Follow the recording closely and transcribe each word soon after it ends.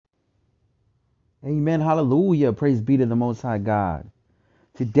Amen. Hallelujah. Praise be to the Most High God.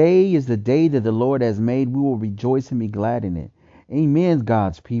 Today is the day that the Lord has made. We will rejoice and be glad in it. Amen,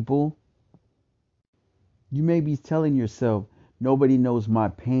 God's people. You may be telling yourself, nobody knows my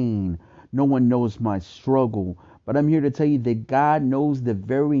pain. No one knows my struggle. But I'm here to tell you that God knows the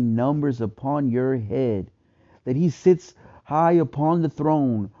very numbers upon your head, that He sits high upon the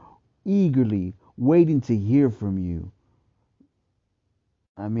throne, eagerly waiting to hear from you.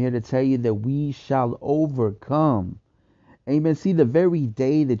 I'm here to tell you that we shall overcome. Amen. See, the very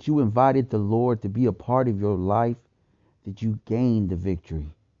day that you invited the Lord to be a part of your life, that you gained the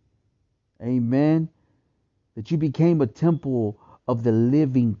victory. Amen. That you became a temple of the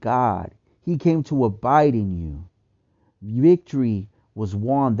living God. He came to abide in you. Victory was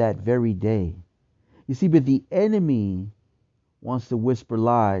won that very day. You see, but the enemy wants to whisper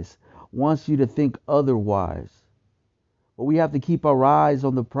lies, wants you to think otherwise. But we have to keep our eyes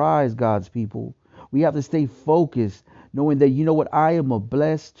on the prize, God's people. We have to stay focused, knowing that, you know what, I am a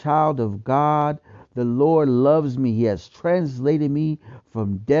blessed child of God. The Lord loves me. He has translated me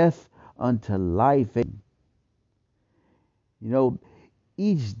from death unto life. You know,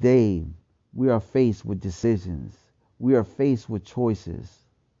 each day we are faced with decisions. We are faced with choices.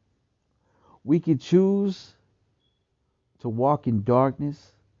 We could choose to walk in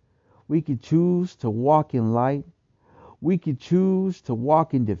darkness. We could choose to walk in light. We could choose to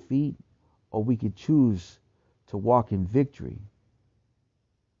walk in defeat, or we could choose to walk in victory.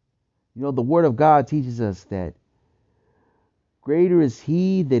 You know, the Word of God teaches us that greater is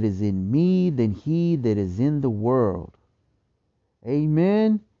He that is in me than he that is in the world.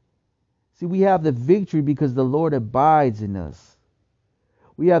 Amen. See, we have the victory because the Lord abides in us.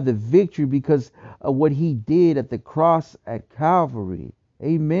 We have the victory because of what He did at the cross at Calvary.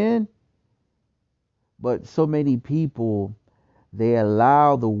 Amen. But so many people, they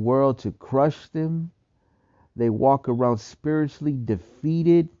allow the world to crush them. They walk around spiritually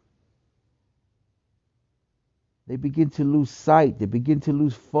defeated. They begin to lose sight. They begin to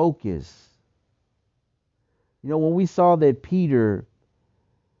lose focus. You know, when we saw that Peter,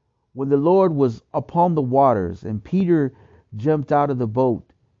 when the Lord was upon the waters and Peter jumped out of the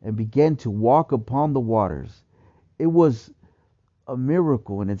boat and began to walk upon the waters, it was a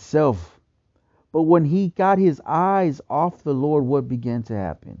miracle in itself. But when he got his eyes off the Lord, what began to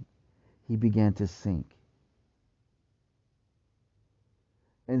happen? He began to sink.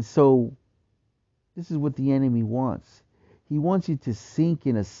 And so, this is what the enemy wants. He wants you to sink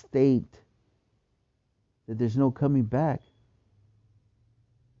in a state that there's no coming back.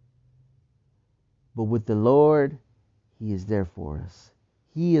 But with the Lord, He is there for us.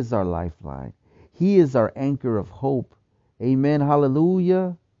 He is our lifeline. He is our anchor of hope. Amen.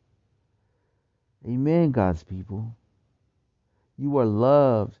 Hallelujah. Amen, God's people. You are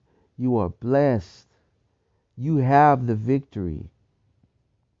loved. You are blessed. You have the victory.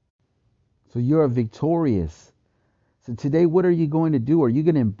 So you're victorious. So today, what are you going to do? Are you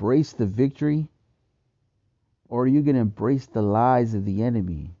going to embrace the victory? Or are you going to embrace the lies of the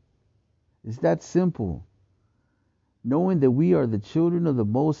enemy? It's that simple. Knowing that we are the children of the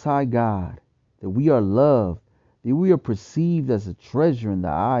Most High God, that we are loved, that we are perceived as a treasure in the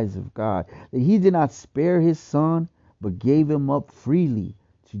eyes of God, that He did not spare His Son, but gave Him up freely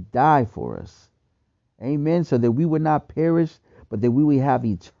to die for us. Amen. So that we would not perish, but that we would have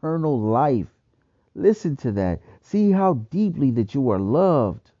eternal life. Listen to that. See how deeply that you are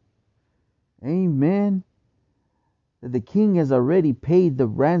loved. Amen. That the King has already paid the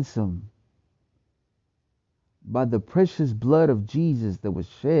ransom by the precious blood of Jesus that was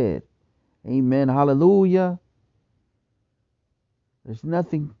shed. Amen. Hallelujah. There's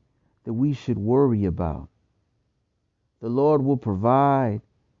nothing that we should worry about. The Lord will provide,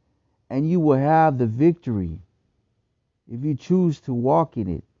 and you will have the victory if you choose to walk in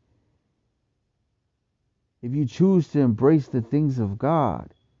it. If you choose to embrace the things of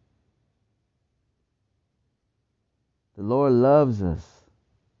God. The Lord loves us,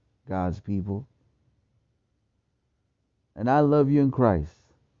 God's people. And I love you in Christ.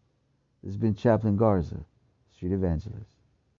 This has been Chaplain Garza, Street Evangelist.